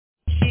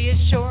She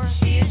is sure.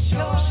 She is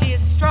sure. She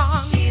is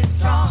strong. She is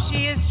strong.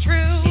 She is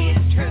true. She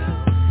is true.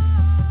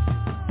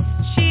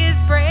 She is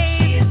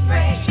brave. She is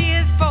brave. She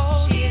is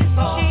bold. She is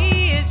bold.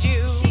 She is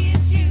you.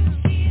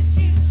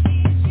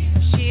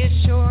 She is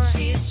sure.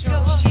 She is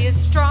sure. She is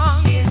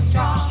strong. She is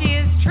strong. She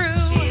is true.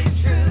 She is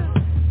true.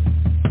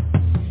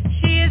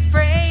 She is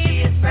brave. She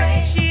is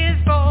brave. She is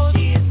bold.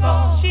 She is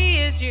bold.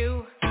 She is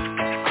you.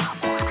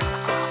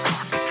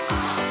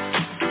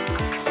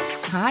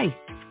 Hi,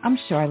 I'm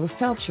Sharla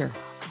Feldscher,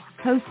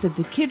 host of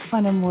the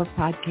KIDFUN and More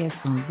podcast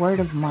on Word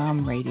of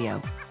Mom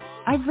Radio.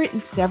 I've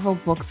written several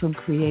books on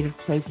creative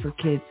play for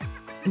kids,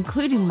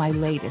 including my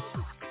latest,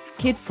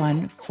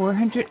 KIDFUN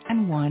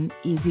 401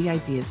 Easy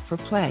Ideas for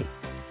Play.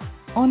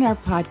 On our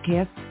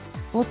podcast,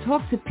 we'll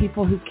talk to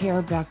people who care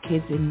about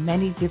kids in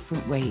many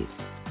different ways.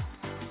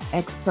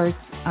 Experts,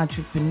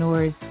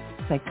 entrepreneurs,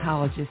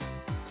 psychologists,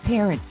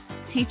 parents,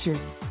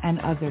 teachers, and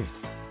others.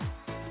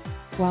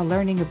 While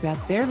learning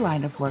about their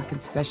line of work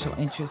and special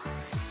interests,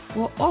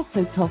 we'll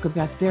also talk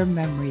about their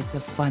memories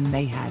of fun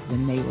they had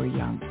when they were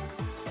young.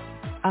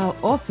 I'll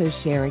also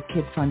share a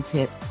KidFun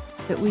tip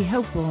that we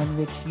hope will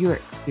enrich your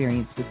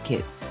experience with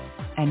kids.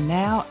 And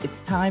now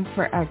it's time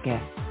for our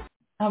guest.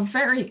 I'm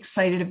very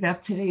excited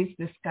about today's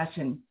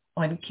discussion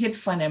on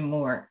KidFun and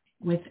More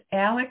with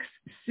Alex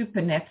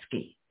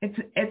Souponetsky.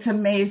 It's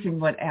amazing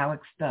what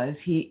Alex does.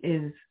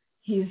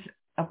 He's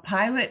a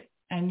pilot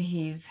and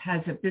he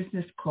has a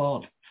business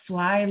called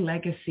Fly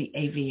Legacy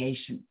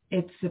Aviation.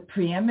 It's the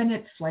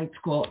preeminent flight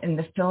school in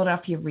the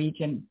Philadelphia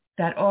region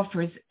that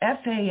offers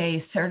FAA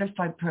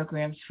certified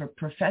programs for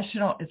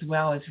professional as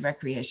well as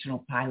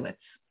recreational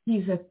pilots.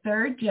 He's a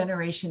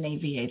third-generation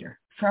aviator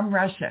from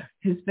Russia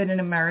who's been in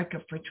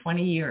America for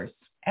 20 years.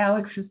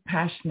 Alex is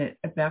passionate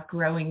about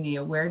growing the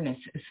awareness,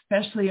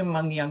 especially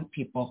among young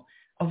people,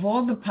 of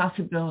all the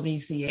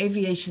possibilities the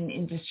aviation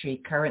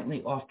industry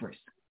currently offers.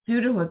 Due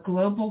to a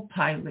global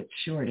pilot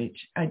shortage,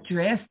 a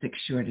drastic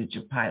shortage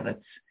of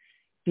pilots,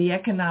 the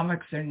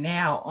economics are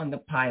now on the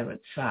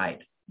pilot side,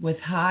 with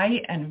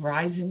high and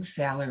rising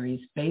salaries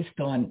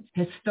based on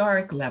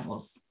historic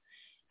levels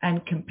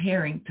and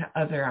comparing to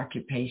other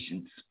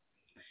occupations.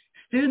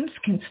 Students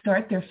can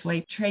start their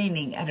flight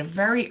training at a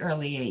very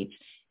early age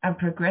and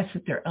progress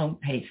at their own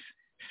pace,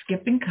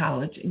 skipping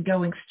college and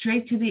going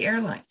straight to the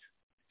airlines.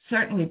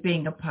 Certainly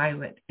being a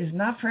pilot is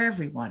not for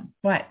everyone,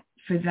 but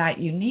for that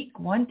unique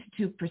 1%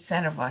 to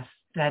 2% of us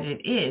that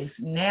it is,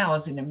 now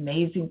is an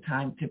amazing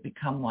time to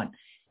become one.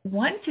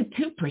 1% to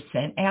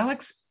 2%,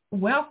 Alex,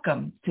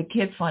 welcome to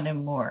KidFun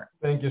and More.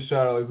 Thank you,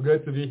 Sharla. It's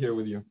great to be here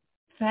with you.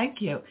 Thank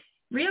you.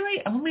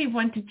 Really, only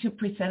 1% to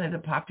 2% of the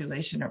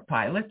population are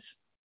pilots?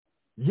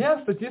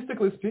 Yeah,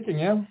 statistically speaking,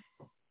 yeah.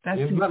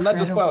 That's not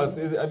just pilots,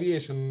 it's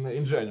aviation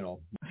in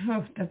general.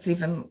 Oh, that's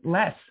even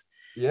less.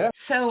 Yeah.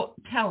 So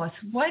tell us,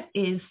 what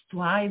is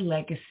Fly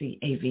Legacy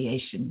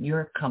Aviation,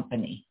 your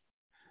company?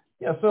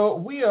 Yeah, so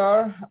we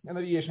are an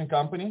aviation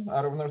company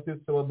out of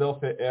Northeast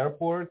Philadelphia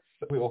Airport.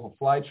 We offer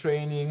flight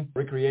training,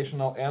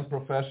 recreational and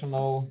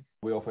professional.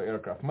 We offer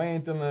aircraft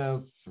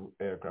maintenance,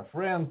 aircraft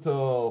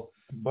rental.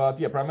 But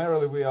yeah,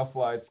 primarily we are a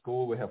flight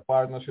school. We have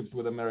partnerships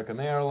with American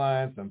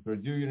Airlines and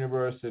Purdue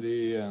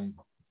University, and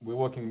we're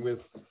working with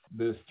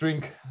the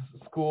string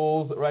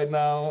schools right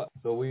now.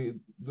 So we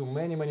do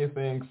many, many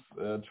things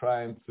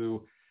trying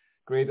to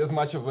create as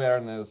much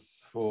awareness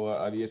for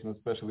aviation,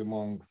 especially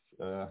among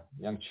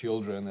young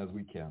children as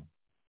we can.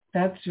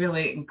 That's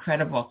really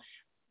incredible.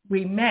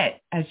 We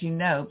met, as you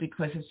know,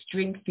 because of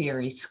String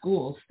Theory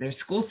Schools, their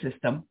school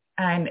system,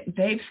 and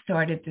they've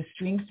started the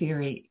String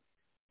Theory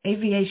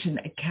Aviation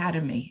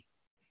Academy,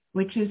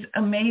 which is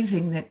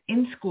amazing that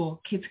in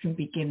school kids can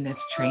begin this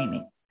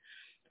training.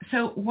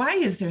 So why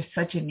is there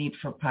such a need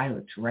for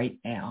pilots right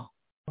now?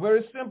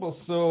 Very simple.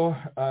 So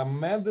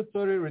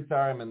mandatory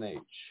retirement age.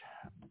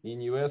 In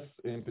U.S.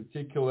 in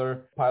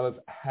particular, pilots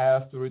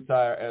have to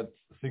retire at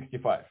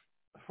 65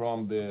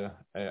 from the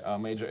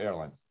major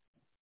airlines.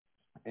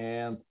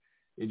 And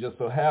it just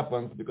so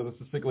happens, because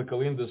it's a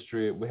cyclical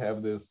industry, we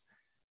have this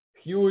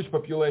huge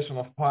population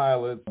of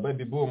pilots,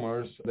 baby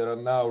boomers, that are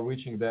now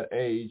reaching that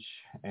age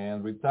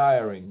and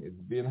retiring.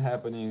 It's been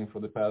happening for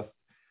the past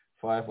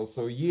 5 or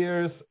so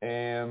years,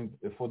 and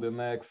for the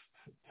next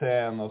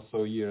 10 or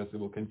so years, it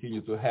will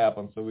continue to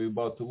happen. So we're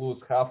about to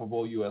lose half of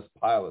all U.S.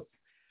 pilots.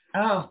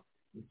 Oh,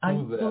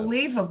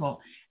 unbelievable.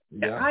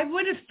 Yeah. I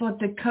would have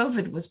thought that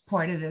COVID was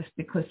part of this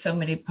because so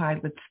many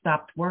pilots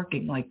stopped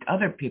working, like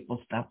other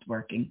people stopped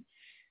working.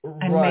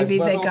 And right, maybe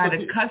they got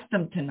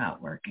accustomed to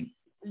not working.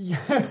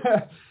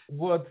 Yeah.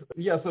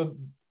 So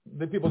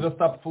the people just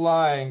stopped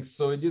flying,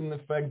 so it didn't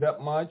affect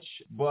that much.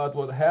 But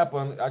what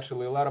happened,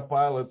 actually, a lot of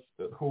pilots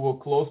who were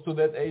close to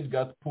that age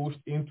got pushed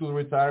into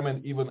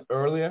retirement even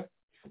earlier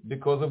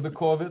because of the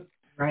COVID.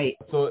 Right.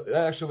 So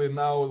actually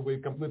now we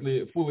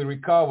completely fully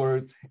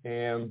recovered,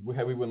 and we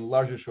have even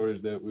larger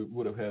shortage that we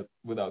would have had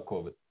without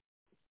COVID.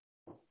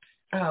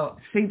 Oh,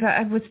 see,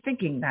 I was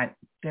thinking that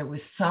there was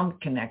some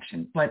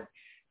connection, but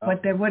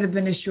there would have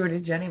been a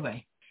shortage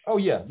anyway. Oh,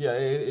 yeah.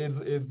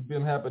 It's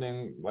been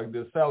happening. Like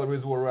the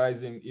salaries were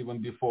rising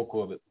even before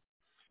COVID.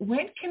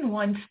 when can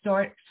one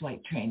start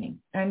flight training,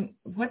 and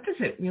what does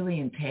it really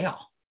entail?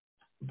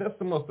 That's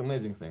the most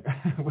amazing thing.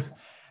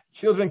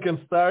 Children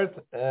can start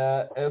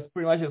as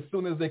pretty much as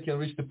soon as they can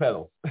reach the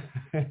pedals.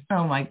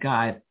 Oh my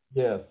God.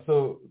 Yeah.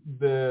 So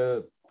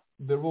the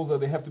rules are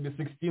they have to be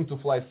 16 to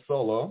fly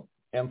solo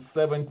and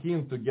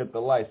 17 to get the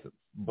license.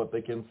 But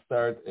they can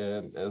start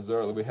as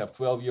early. We have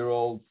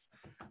 12-year-olds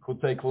who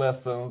take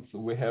lessons.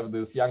 We have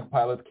this young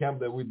pilot camp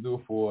that we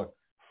do for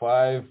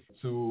 5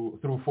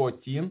 through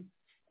 14,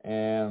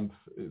 and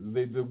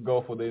they do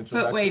go for the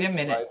introduction. But wait a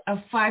minute, a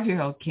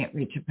 5-year-old can't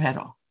reach a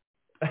pedal.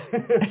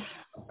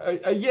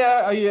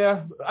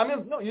 Yeah. I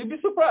mean, no, you'd be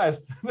surprised.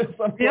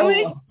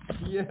 Really?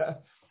 Yeah.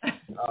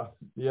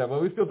 Yeah,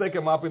 but we still take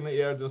them up in the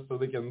air just so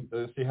they can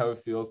see how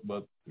it feels.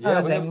 But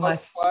yeah, we have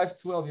like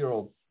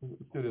 12-year-old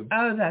students.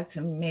 Oh, that's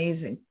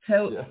amazing.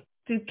 So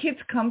do kids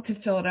come to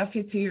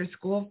Philadelphia to your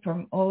school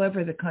from all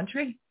over the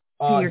country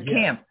to your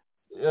camp?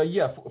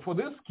 For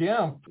this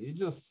camp, it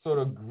just sort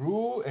of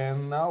grew,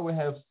 and now we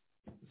have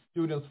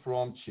students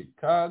from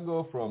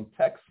Chicago, from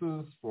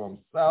Texas, from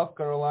South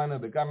Carolina.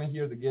 They're coming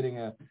here. They're getting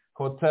a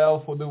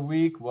hotel for the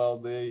week while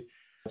the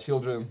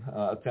children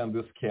attend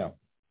this camp.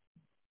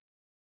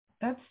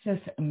 That's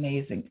just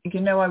amazing.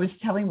 You know, I was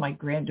telling my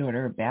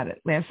granddaughter about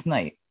it last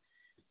night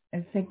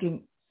and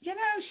thinking, you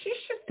know, she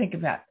should think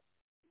about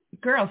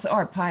girls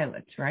are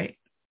pilots, right?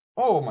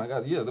 Oh, my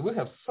God, yeah. We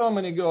have so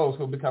many girls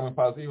who are becoming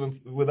pilots, even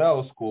with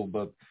our school.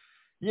 But,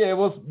 yeah, it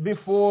was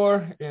before,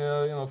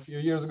 a few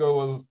years ago,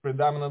 it was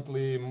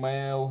predominantly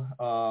male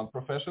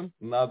profession,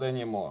 not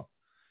anymore.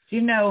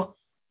 You know,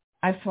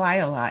 I fly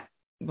a lot.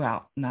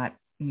 Well, not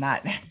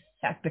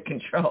at the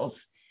controls.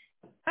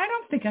 I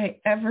don't think I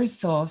ever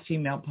saw a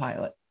female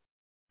pilot.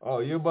 Oh,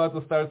 you're about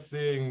to start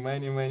seeing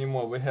many, many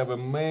more. We have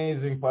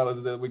amazing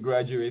pilots that we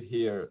graduate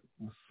here.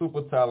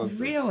 Super talented.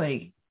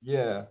 Really?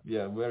 Yeah,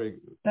 very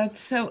good. That's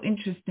so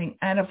interesting.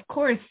 And of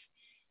course,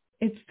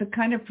 it's the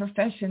kind of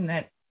profession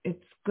that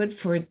it's good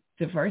for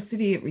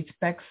diversity. It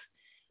respects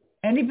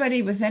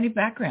anybody with any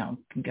background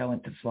can go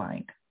into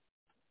flying.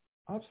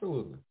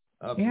 Absolutely.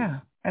 Yeah,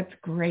 that's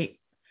great.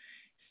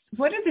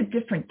 What are the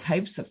different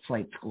types of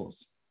flight schools?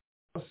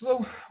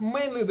 So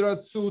mainly there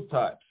are two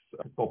types.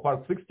 So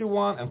Part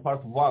 61 and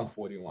Part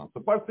 141. So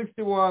Part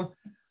 61,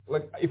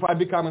 like if I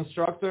become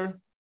instructor,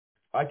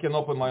 I can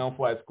open my own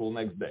flight school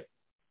next day.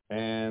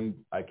 And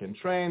I can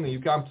train, and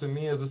you come to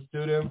me as a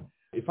student.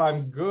 If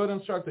I'm good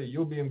instructor,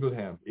 you'll be in good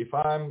hands. If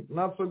I'm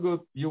not so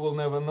good, you will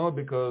never know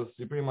because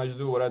you pretty much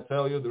do what I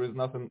tell you. There is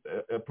nothing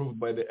approved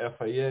by the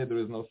FAA. There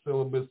is no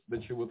syllabus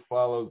that you would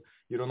follow.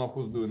 You don't know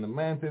who's doing the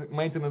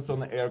maintenance on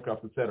the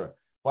aircraft, etc.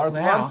 Part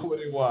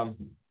 141,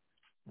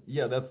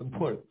 yeah, that's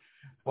important.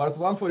 Part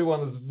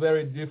 141 is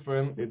very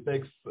different. It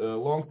takes a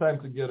long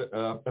time to get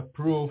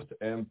approved,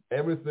 and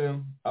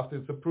everything, after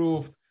it's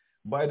approved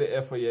by the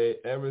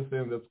FAA,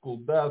 everything that school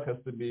does has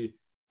to be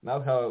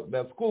not how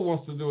that school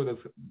wants to do it, that's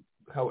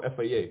how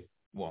FAA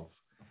wants.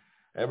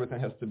 Everything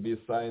has to be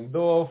signed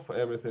off.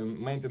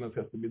 Maintenance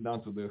has to be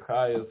done to the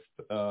highest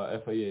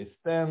FAA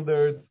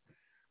standards.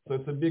 So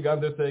it's a big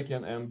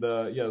undertaking, and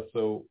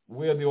so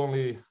we are the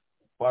only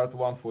Part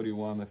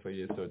 141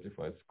 FAA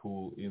certified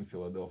school in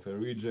Philadelphia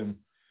region,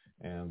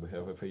 and we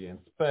have FAA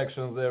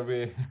inspections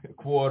every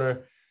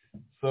quarter.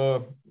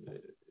 So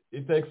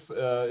it takes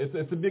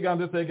it's a big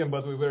undertaking,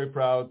 but we're very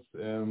proud,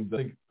 and I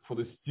think for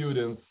the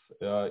students,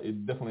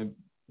 it definitely,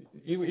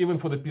 even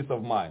for the peace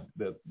of mind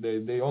that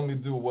they only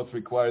do what's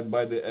required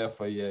by the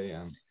FAA.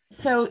 And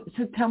so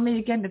tell me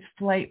again, it's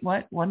flight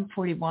what,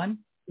 141?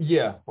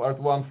 Yeah,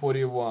 Part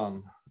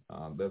 141.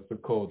 That's the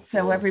code.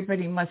 So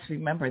everybody must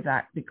remember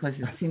that because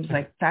it seems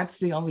like that's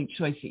the only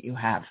choice that you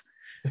have.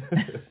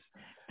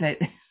 That,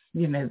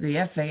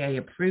 the FAA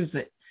approves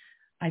it.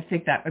 I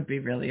think that would be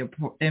really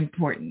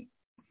important.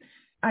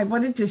 I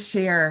wanted to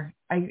share,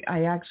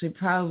 I actually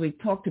probably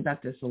talked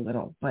about this a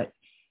little, but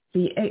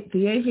the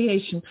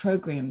aviation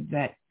program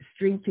that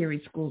String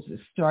Theory Schools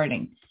is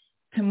starting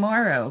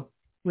tomorrow,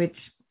 which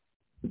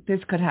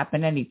this could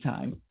happen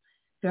anytime,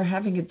 they're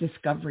having a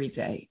discovery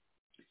day.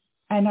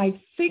 And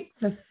I think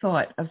the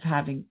thought of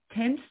having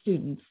 10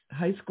 students,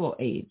 high school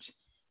age,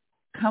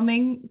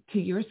 coming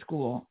to your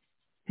school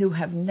who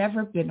have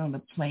never been on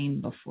a plane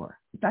before.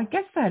 I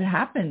guess that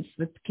happens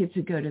with kids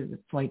who go to the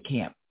flight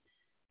camp.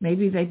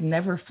 Maybe they've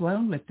never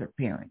flown with their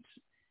parents.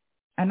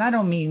 And I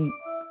don't mean,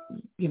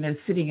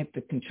 sitting at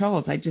the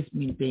controls. I just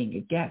mean being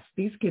a guest.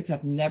 These kids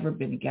have never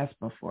been a guest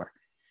before.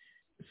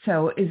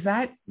 So is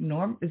that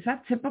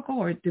typical,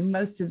 or do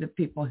most of the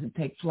people who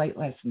take flight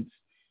lessons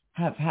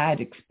have had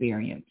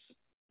experience?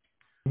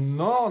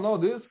 No,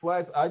 these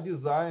flights are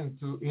designed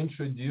to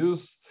introduce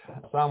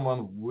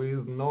someone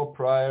with no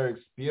prior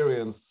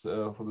experience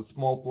for the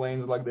small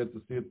planes like that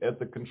to sit at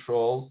the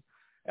controls.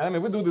 And I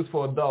mean, we do this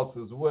for adults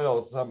as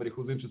well. Somebody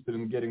who's interested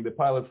in getting the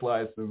pilot's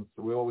license,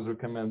 we always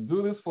recommend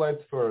do these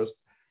flights first,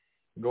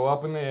 go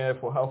up in the air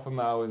for half an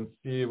hour and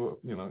see,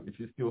 if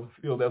you still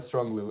feel that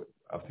strongly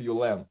after you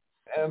land.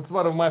 And it's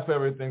one of my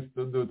favorite things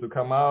to do, to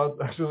come out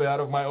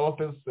of my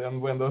office,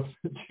 and when those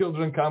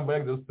children come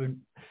back, just to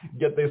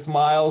get their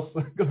smiles,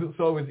 because it's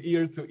always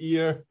ear to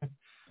ear.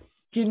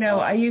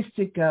 I used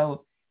to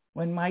go,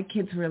 when my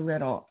kids were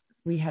little,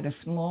 we had a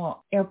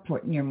small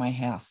airport near my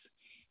house.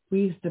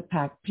 We used to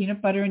pack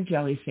peanut butter and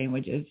jelly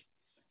sandwiches,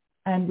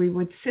 and we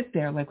would sit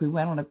there like we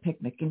went on a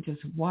picnic and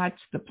just watch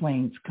the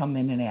planes come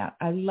in and out.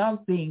 I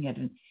love being at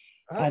an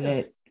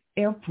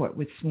airport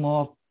with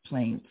small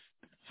planes.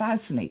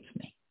 Fascinates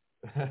me.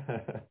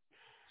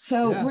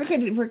 So we're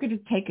going to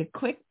take a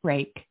quick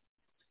break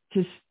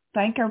to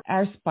thank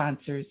our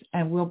sponsors,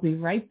 and we'll be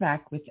right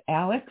back with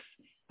Alex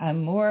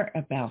and more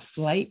about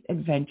flight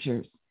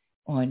adventures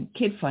on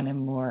KidFun and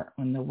more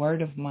on the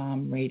Word of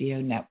Mom Radio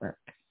Network.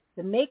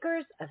 The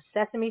makers of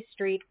Sesame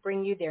Street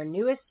bring you their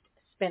newest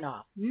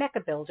spin-off,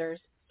 Mecha Builders,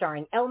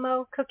 starring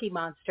Elmo, Cookie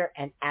Monster,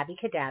 and Abby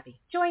Cadabby.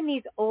 Join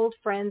these old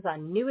friends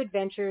on new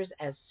adventures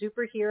as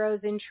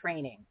superheroes in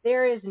training.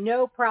 There is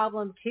no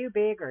problem too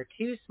big or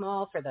too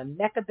small for the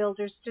Mecha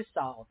Builders to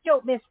solve.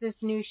 Don't miss this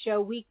new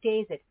show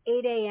weekdays at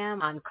 8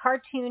 a.m. on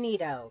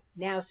Cartoonito,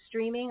 now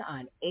streaming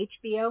on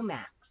HBO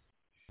Max.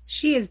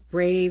 She is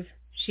brave.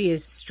 She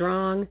is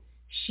strong.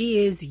 She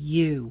is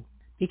you.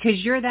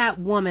 Because you're that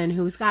woman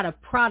who's got a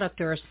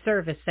product or a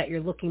service that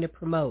you're looking to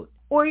promote.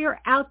 Or you're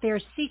out there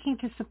seeking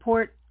to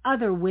support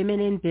other women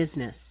in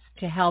business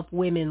to help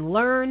women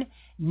learn,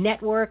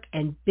 network,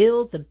 and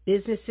build the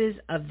businesses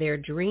of their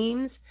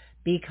dreams,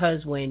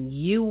 because when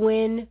you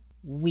win,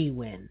 we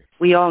win.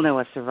 We all know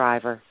a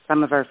survivor.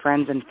 Some of our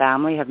friends and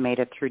family have made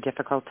it through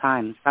difficult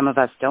times. Some of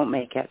us don't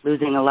make it.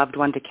 Losing a loved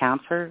one to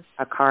cancer,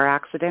 a car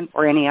accident,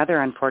 or any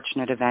other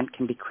unfortunate event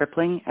can be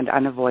crippling and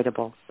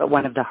unavoidable. But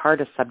one of the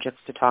hardest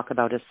subjects to talk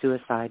about is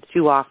suicide.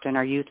 Too often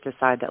our youth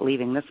decide that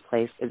leaving this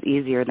place is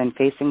easier than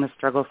facing the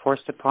struggle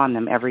forced upon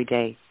them every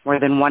day. More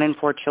than 1 in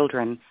 4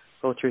 children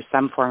go through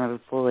some form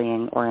of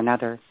bullying or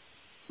another.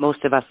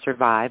 Most of us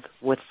survive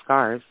with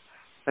scars,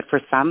 but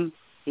for some,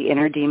 the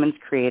inner demons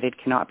created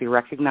cannot be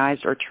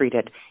recognized or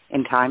treated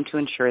in time to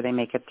ensure they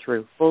make it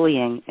through.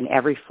 Bullying in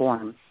every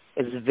form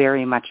is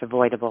very much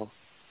avoidable.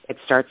 It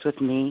starts with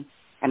me,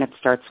 and it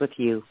starts with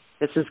you.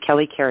 This is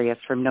Kelly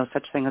Carius from No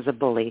Such Thing as a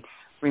Bully,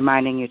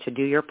 reminding you to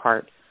do your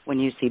part when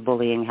you see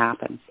bullying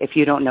happen. If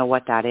you don't know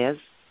what that is,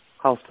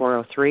 call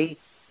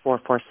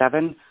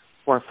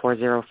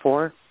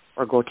 403-447-4404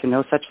 or go to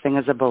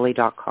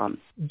nosuchthingasabully.com.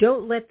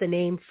 Don't let the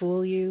name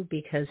fool you,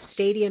 because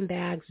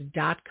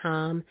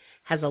stadiumbags.com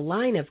has a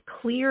line of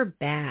clear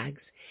bags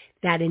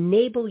that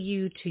enable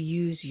you to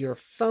use your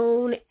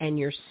phone and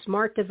your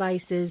smart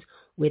devices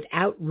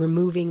without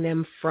removing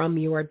them from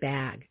your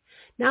bag.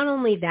 Not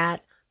only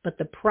that, but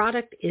the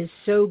product is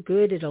so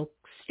good it'll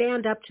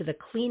stand up to the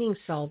cleaning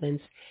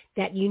solvents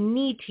that you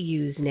need to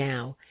use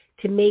now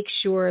to make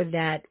sure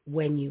that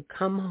when you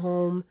come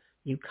home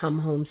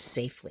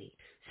safely.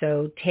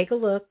 So take a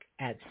look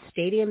at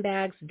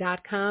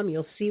stadiumbags.com.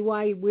 You'll see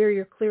why we're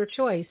your clear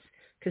choice,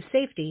 because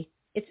safety,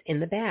 it's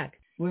in the bag.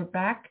 We're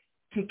back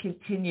to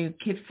continue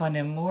KidFun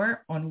and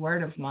more on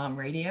Word of Mom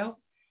Radio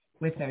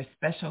with our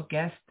special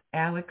guest,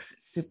 Alex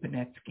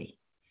Souponetsky.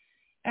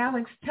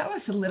 Alex, tell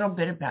us a little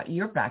bit about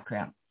your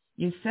background.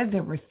 You said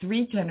there were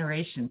 3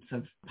 generations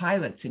of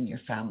pilots in your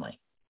family.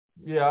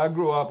 Yeah, I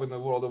grew up in the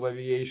world of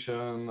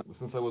aviation.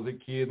 Since I was a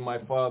kid, my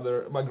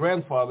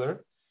grandfather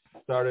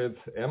started,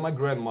 and my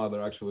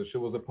grandmother, actually, she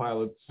was a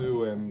pilot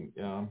too, and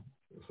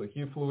so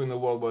he flew in the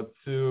World War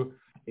II.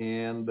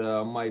 And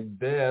my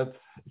dad,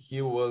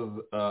 he was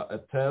a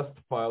test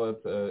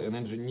pilot, an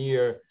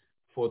engineer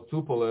for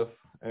Tupolev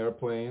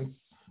airplanes.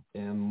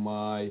 And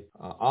my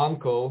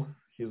uncle,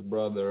 his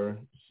brother,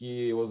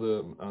 he was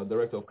a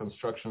director of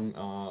construction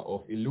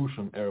of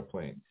Ilyushin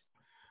airplanes.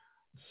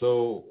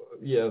 So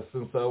yeah,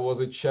 since I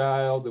was a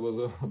child, there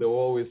were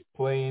always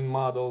plane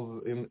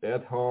models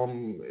at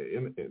home.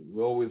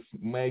 We always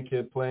make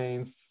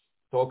planes,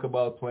 talk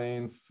about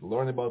planes,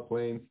 learn about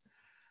planes.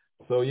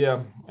 So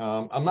yeah,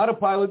 I'm not a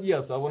pilot.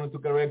 Yes, I wanted to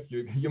correct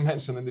you. You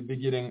mentioned in the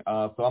beginning.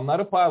 So I'm not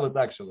a pilot,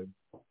 actually.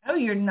 Oh,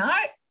 you're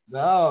not?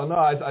 No,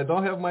 I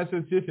don't have my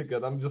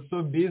certificate. I'm just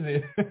so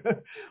busy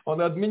on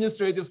the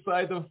administrative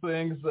side of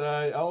things.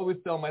 I always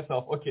tell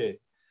myself, okay,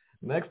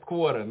 next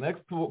quarter,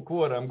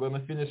 I'm going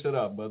to finish it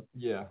up. But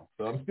yeah,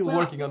 so I'm still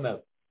working on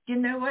that. You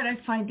know what I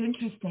find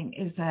interesting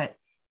is that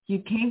you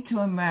came to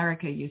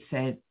America, you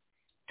said,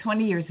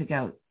 20 years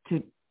ago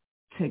to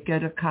go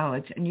to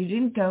college, and you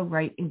didn't go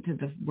right into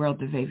the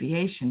world of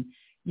aviation.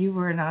 You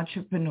were an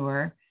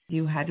entrepreneur.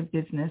 You had a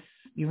business.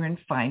 You were in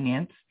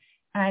finance.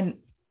 And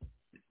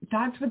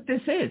that's what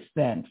this is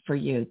then for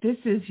you. This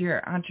is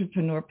your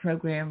entrepreneur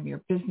program,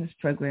 your business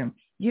program.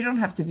 You don't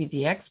have to be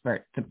the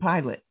expert, the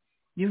pilot.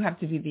 You have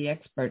to be the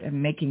expert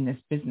in making this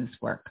business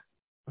work,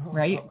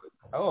 right?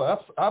 Oh,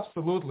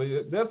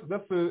 absolutely. That's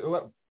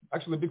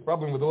actually a big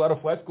problem with a lot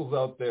of flight schools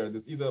out there.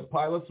 There's either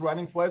pilots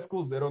running flight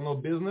schools, they don't know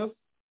business,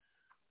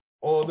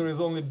 or there is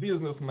only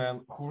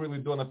businessmen who really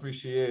don't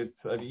appreciate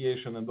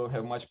aviation and don't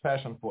have much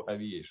passion for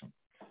aviation.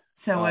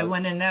 So I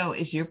want to know,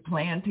 is your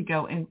plan to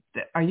go in?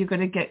 Are you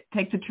going to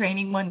take the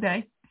training one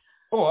day?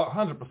 Oh,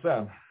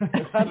 100%.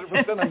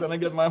 100% I'm going to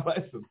get my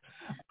license.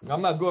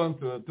 I'm not going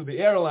to the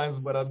airlines,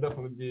 but I'll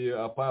definitely be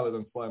a pilot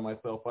and fly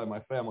myself, fly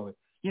my family.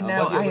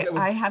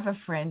 I have a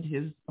friend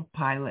who's a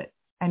pilot,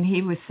 and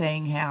he was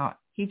saying how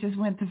he just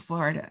went to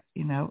Florida.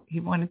 He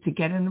wanted to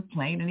get in the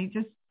plane, and he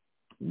just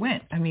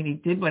went. I mean, he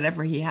did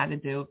whatever he had to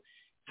do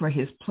for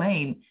his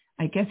plane.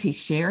 I guess he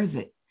shares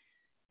it.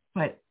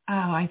 But,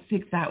 I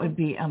think that would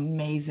be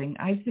amazing.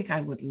 I think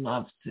I would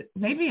love to.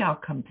 Maybe I'll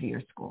come to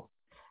your school.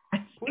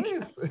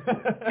 Please.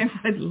 I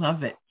would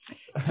love it.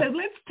 So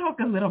let's talk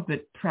a little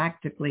bit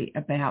practically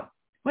about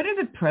what are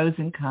the pros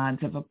and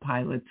cons of a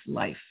pilot's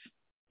life?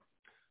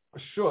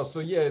 Sure. So,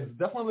 yeah, it's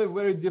definitely a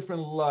very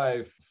different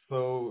life.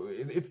 So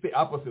it's the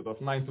opposite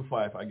of 9 to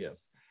 5, I guess.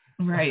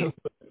 Right.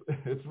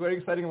 It's a very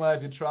exciting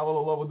life. You travel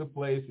all over the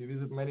place. You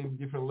visit many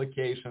different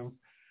locations.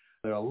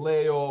 There are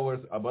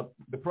layovers, but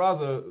the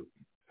pros are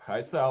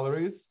high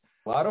salaries,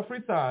 a lot of free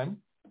time,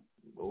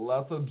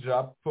 lots of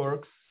job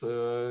perks,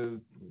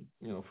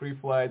 free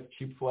flights,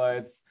 cheap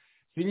flights,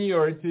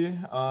 seniority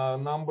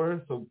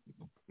number. So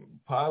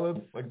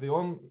pilots,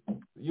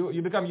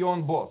 you become your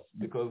own boss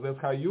because that's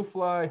how you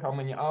fly, how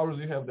many hours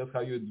you have, that's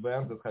how you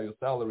advance, that's how your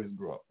salaries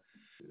grow.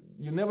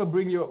 You never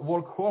bring your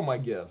work home, I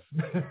guess.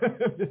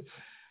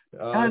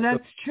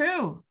 That's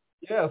true.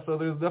 Yeah, so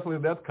there's definitely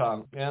that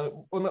con. And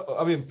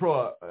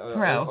pro.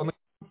 On the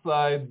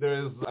side,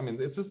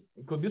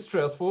 it could be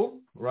stressful,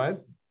 right?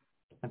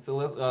 And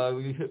so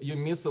you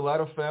miss a lot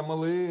of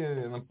family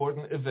and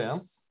important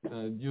events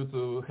due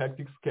to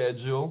hectic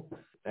schedule.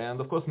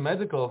 And of course,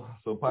 medical.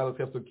 So pilots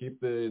have to keep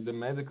the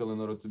medical in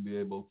order to be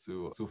able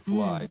to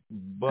fly.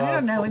 But I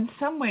don't know. In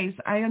some ways,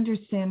 I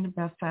understand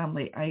about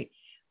family.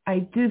 I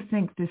do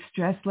think the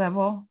stress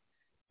level,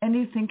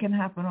 anything can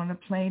happen on a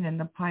plane, and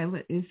the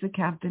pilot is the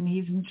captain.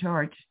 He's in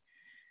charge.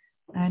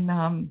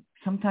 And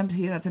sometimes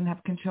he doesn't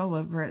have control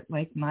over it,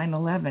 like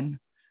 9/11.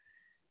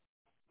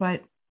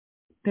 But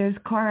there's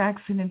car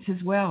accidents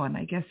as well, and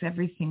I guess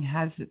everything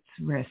has its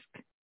risk.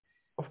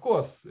 Of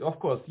course.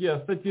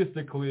 Yeah,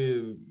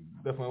 statistically,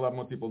 definitely a lot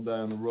more people die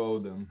on the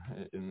road than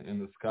in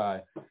the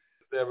sky.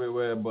 It's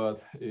everywhere,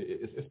 but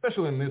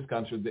especially in this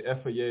country, the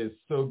FAA is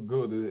so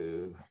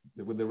good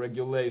with the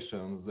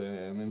regulations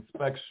and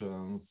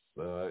inspections.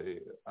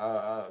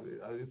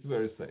 It's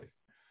very safe.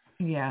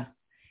 Yeah.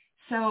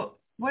 So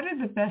what are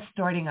the best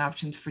starting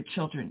options for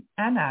children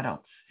and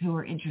adults who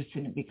are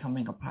interested in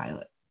becoming a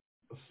pilot?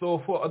 So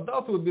for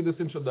adults, it would be this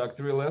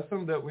introductory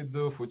lesson that we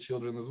do for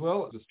children as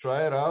well. Just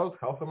try it out,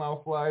 half an hour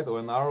flight or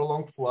an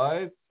hour-long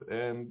flight,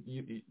 and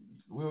you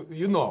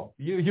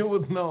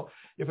would know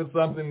if it's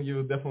something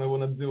you definitely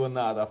want to do or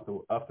not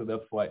after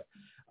that flight.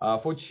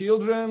 For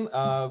children,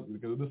 we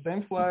can do the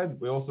same flight.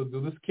 We also do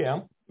this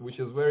camp, which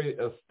is very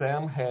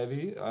STEM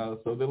heavy.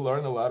 So they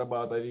learn a lot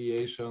about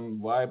aviation,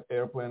 why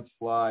airplanes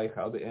fly,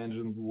 how the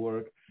engines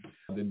work.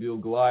 They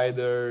build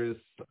gliders,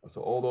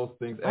 so all those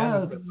things.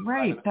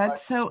 Right. That's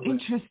so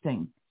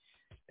interesting.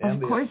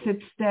 Of course,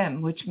 it's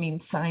STEM, which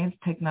means science,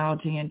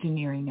 technology,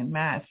 engineering, and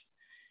math.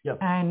 Yes.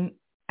 And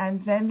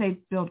then they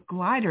build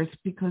gliders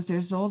because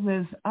there's all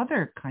those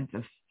other kinds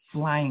of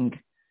flying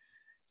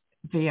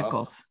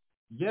vehicles.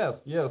 Yes.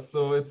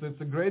 So it's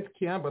a great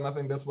camp, and I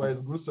think that's why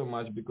it grew so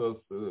much because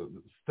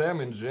STEM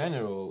in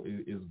general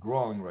is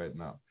growing right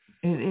now.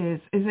 It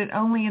is. Is it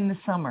only in the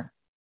summer?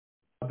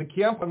 The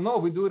camp, no,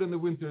 we do it in the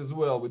winter as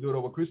well. We do it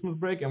over Christmas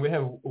break, and we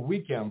have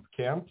weekend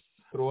camps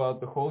throughout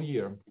the whole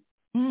year.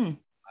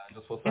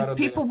 Just for Saturday. If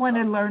people want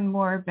to learn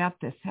more about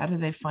this, how do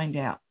they find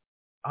out?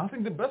 I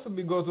think the best would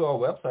be go to our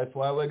website,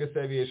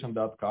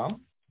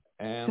 flylegacyaviation.com.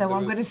 So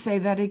I'm going to say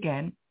that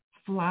again,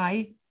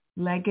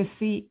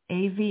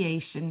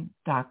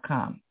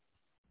 flylegacyaviation.com.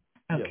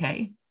 Okay.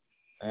 Yes.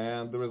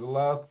 And there is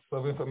lots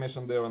of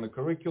information there on the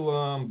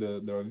curriculum.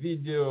 There are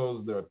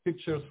videos, there are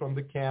pictures from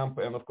the camp,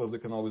 and of course, they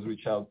can always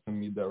reach out to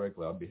me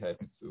directly. I'll be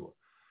happy to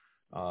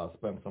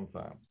spend some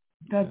time.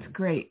 That's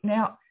great.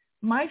 Now,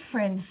 my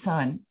friend's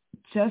son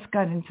just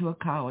got into a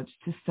college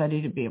to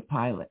study to be a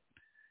pilot.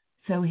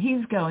 So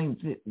he's going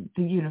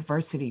the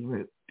university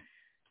route.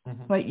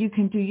 Mm-hmm. But you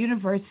can do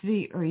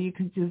university or you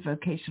can do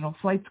vocational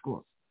flight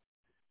schools.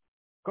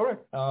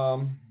 Correct.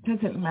 Does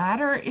it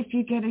matter if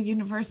you get a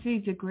university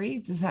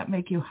degree? Does that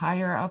make you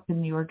higher up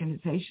in the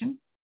organization?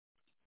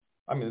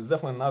 I mean, it's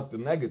definitely not the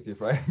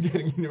negative, right?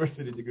 Getting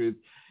university degrees.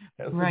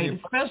 Right,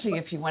 especially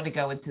if you want to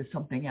go into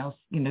something else.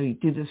 You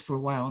do this for a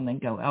while and then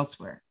go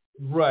elsewhere.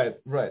 Right.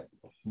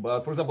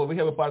 But, for example, we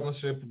have a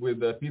partnership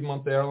with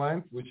Piedmont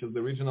Airlines, which is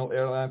the regional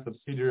airline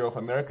subsidiary of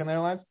American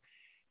Airlines.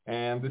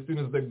 And the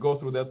students that go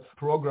through that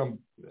program,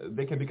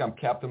 they can become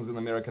captains in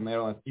American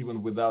Airlines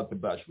even without the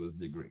bachelor's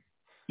degree.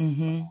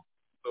 Mm-hmm.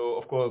 So,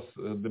 of course,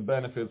 the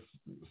benefits,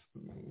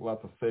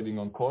 lots of saving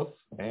on costs,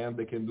 and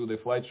they can do the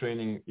flight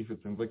training, if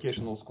it's in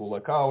vocational school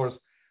like ours,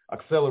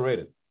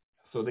 accelerated.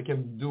 So they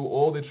can do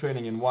all the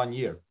training in 1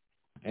 year.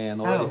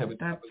 And already have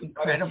that's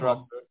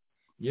incredible.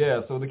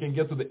 Yeah, so they can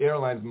get to the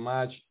airlines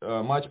much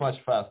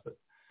faster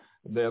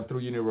than through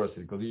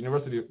university. Because the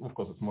university, of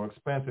course, it's more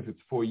expensive.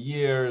 It's 4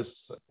 years,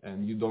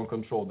 and you don't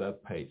control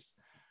that pace.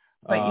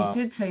 But you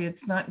did say it's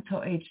not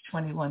until age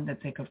 21 that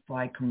they could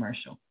fly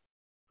commercial.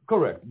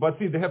 Correct. But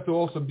see, they have to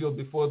also build,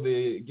 before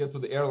they get to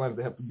the airlines,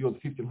 they have to build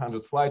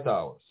 1,500 flight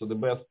hours. So the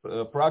best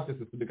practice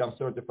is to become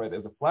certified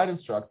as a flight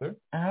instructor.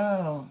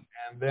 Oh.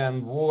 And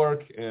then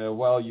work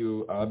while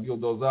you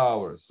build those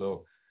hours.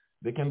 So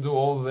they can do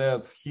all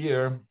that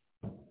here.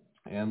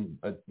 And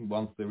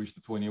once they reach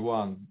the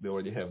 21, they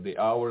already have the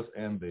hours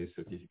and the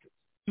certificates.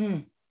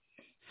 Mm.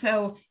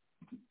 So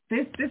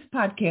this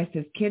podcast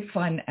is Kid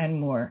Fun and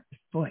More.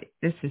 Boy,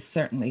 this is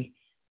certainly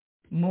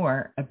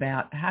more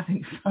about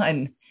having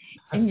fun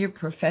in your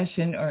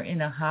profession or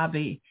in a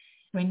hobby.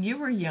 When you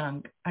were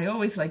young, I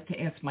always like to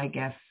ask my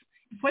guests,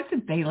 what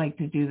did they like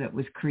to do that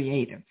was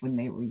creative when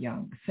they were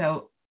young?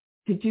 So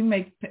did you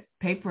make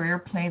paper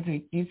airplanes? Or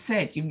you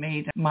said you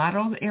made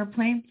model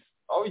airplanes?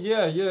 Oh,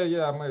 yeah.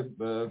 I made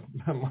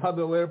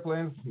model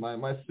airplanes.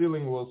 My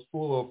ceiling was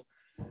full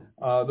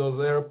of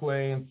those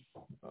airplanes.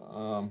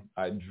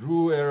 I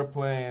drew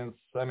airplanes.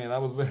 I mean, I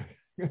was very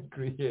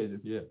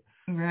creative, yeah.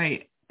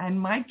 Right. And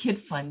my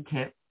Kid Fun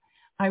tip,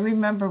 I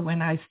remember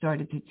when I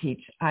started to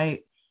teach,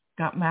 I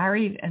got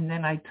married and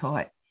then I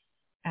taught.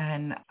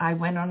 And I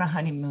went on a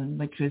honeymoon,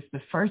 which was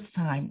the first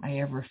time I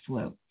ever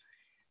flew.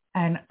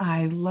 And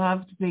I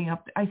loved being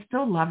up. I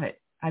still love it.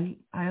 I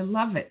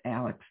love it,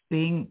 Alex,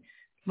 looking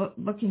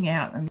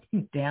out and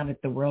looking down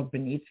at the world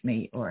beneath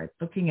me or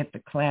looking at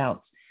the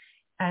clouds.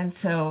 And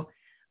so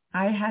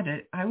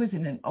I was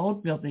in an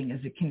old building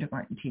as a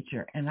kindergarten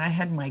teacher, and I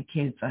had my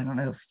kids, I don't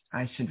know if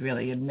I should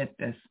really admit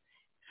this,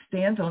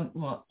 stand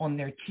on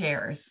their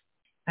chairs,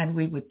 and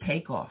we would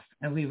take off,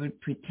 and we would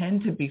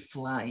pretend to be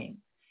flying.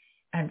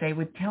 And they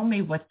would tell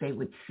me what they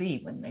would see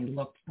when they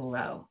looked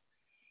below.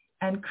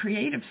 And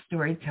creative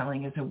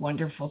storytelling is a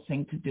wonderful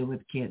thing to do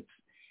with kids.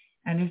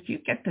 And if you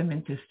get them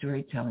into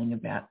storytelling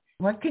about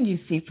what can you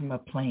see from a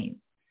plane,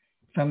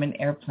 from an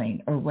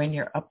airplane, or when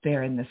you're up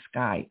there in the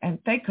sky, and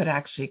they could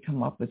actually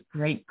come up with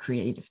great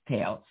creative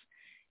tales.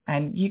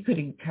 And you could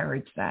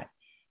encourage that.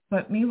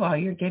 But meanwhile,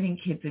 you're getting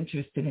kids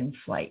interested in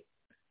flight.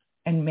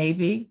 And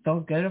maybe they'll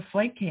go to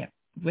flight camp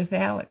with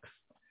Alex.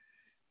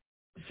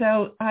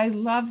 So I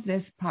love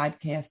this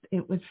podcast.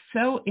 It was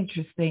so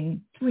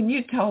interesting when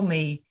you told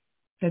me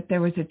that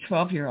there was a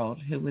 12-year-old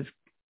who was,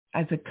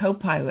 as a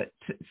co-pilot,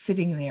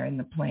 sitting there in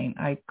the plane.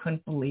 I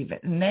couldn't believe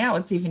it. And now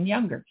it's even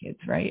younger kids,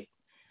 right?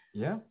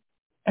 Yeah.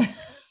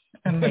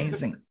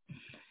 Amazing.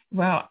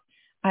 Well,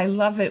 I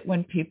love it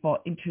when people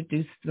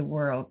introduce the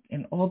world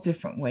in all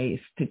different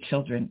ways to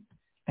children,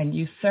 and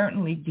you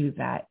certainly do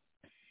that.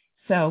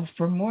 So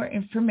for more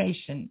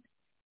information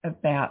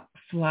about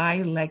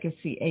Fly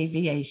Legacy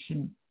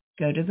Aviation,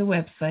 go to the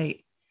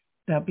website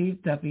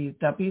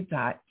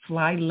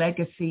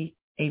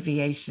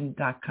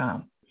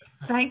www.flylegacyaviation.com.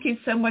 Thank you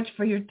so much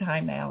for your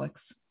time,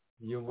 Alex.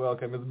 You're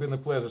welcome. It's been a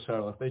pleasure,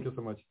 Sharla. Thank you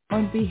so much.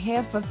 On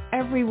behalf of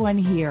everyone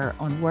here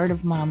on Word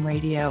of Mom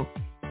Radio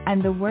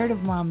and the Word of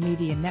Mom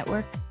Media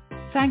Network,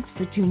 thanks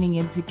for tuning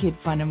in to Kid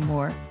Fun and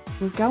More.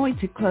 We're going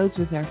to close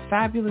with our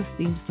fabulous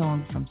theme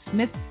song from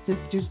Smith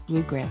Sisters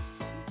Bluegrass.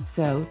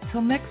 So,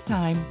 till next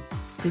time,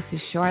 this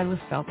is Sharla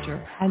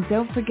Feldscher. And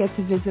don't forget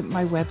to visit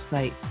my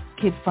website,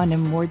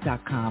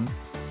 kidfunandmore.com,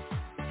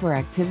 for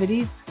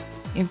activities,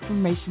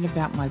 information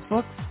about my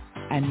books,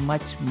 and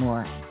much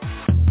more.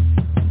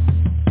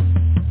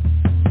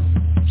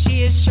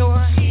 She is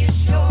sure, she is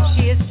strong,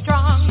 she is